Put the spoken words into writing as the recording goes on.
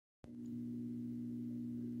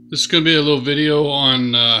This is going to be a little video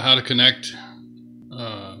on how to connect,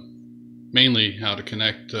 mainly how to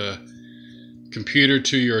connect the computer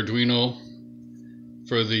to your Arduino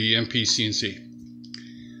for the MPCNC.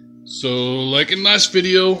 So like in last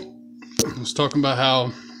video, I was talking about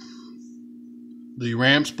how the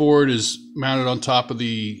ramps board is mounted on top of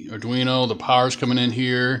the Arduino. The power's coming in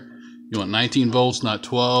here. You want 19 volts, not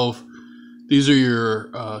 12. These are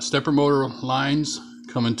your stepper motor lines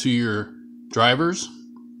coming to your drivers.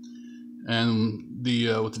 And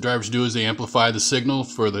what the drivers do is they amplify the signal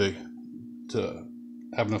to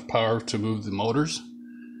have enough power to move the motors.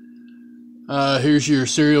 Here's your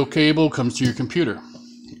serial cable, comes to your computer.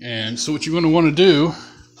 And so what you're going to want to do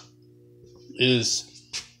is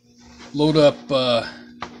load up,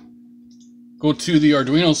 go to the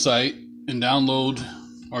Arduino site and download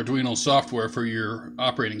Arduino software for your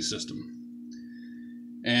operating system.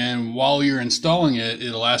 And while you're installing it,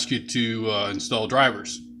 it'll ask you to install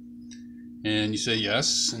drivers. And you say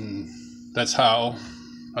yes, and that's all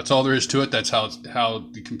there is to it. That's how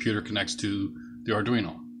the computer connects to the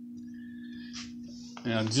Arduino.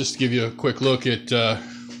 And just to give you a quick look at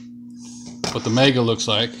what the Mega looks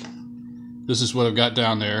like, this is what I've got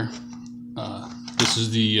down there. This is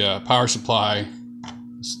the power supply,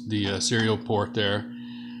 the serial port there.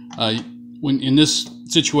 When in this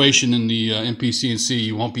situation in the MPCNC,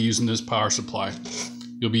 you won't be using this power supply.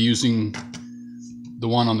 You'll be using the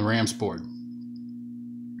one on the ramps board.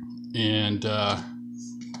 And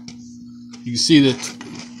you can see that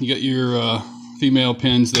you got your female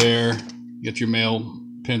pins there, you got your male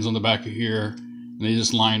pins on the back of here, and they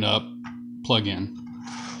just line up, plug in.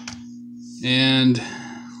 And a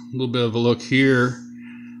little bit of a look here.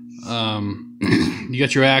 You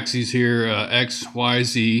got your axes here, X, Y,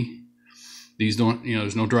 Z. These don't,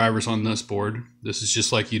 there's no drivers on this board. This is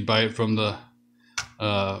just like you'd buy it from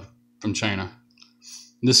from China.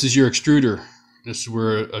 This is your extruder. This is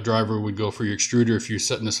where a driver would go for your extruder if you're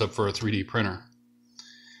setting this up for a 3D printer.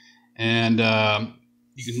 And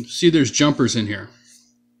you can see there's jumpers in here.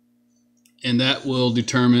 And that will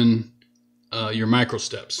determine your micro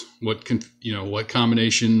steps. What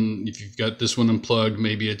combination, if you've got this one unplugged,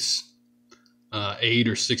 maybe it's 8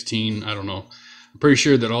 or 16, I don't know. I'm pretty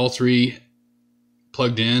sure that all three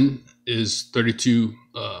plugged in is 32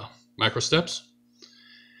 micro steps.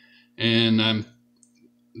 And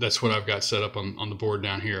that's what I've got set up on the board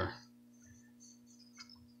down here.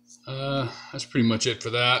 That's pretty much it for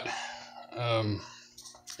that.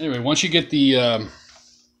 Anyway, once you get the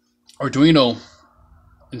Arduino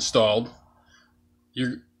installed,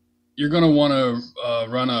 you're going to want to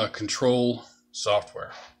run a control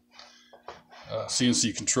software,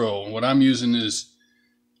 CNC control. And what I'm using is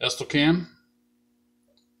Estocam.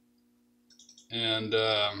 And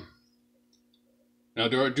now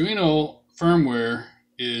the Arduino firmware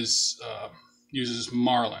uses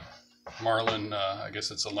Marlin. Marlin, I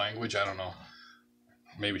guess it's a language. I don't know.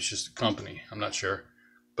 Maybe it's just a company. I'm not sure.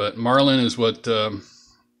 But Marlin is what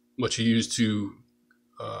you use to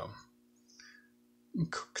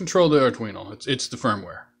control the Arduino. It's the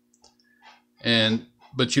firmware.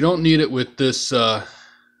 But you don't need it with this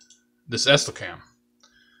this Estocam.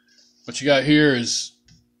 What you got here is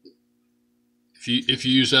if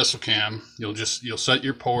you use Estocam, you'll set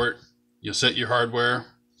your port. You'll set your hardware,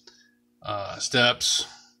 steps,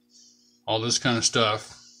 all this kind of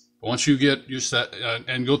stuff. But once you get your set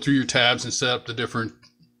and go through your tabs and set up the different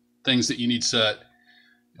things that you need set,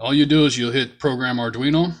 all you do is you'll hit Program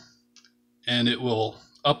Arduino, and it will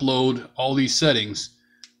upload all these settings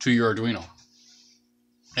to your Arduino,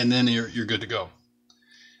 and then you're good to go.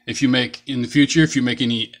 If you make in the future, if you make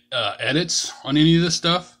any edits on any of this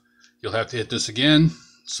stuff, you'll have to hit this again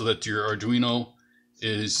so that your Arduino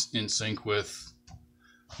is in sync with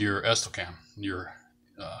your Estocam, your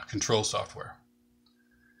control software.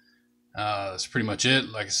 That's pretty much it.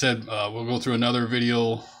 Like I said, we'll go through another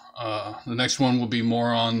video. The next one will be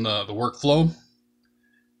more on the workflow,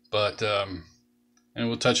 but and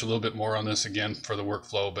we'll touch a little bit more on this again for the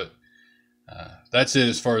workflow. But that's it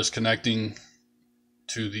as far as connecting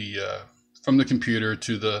to the from the computer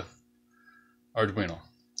to the Arduino.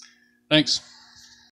 Thanks.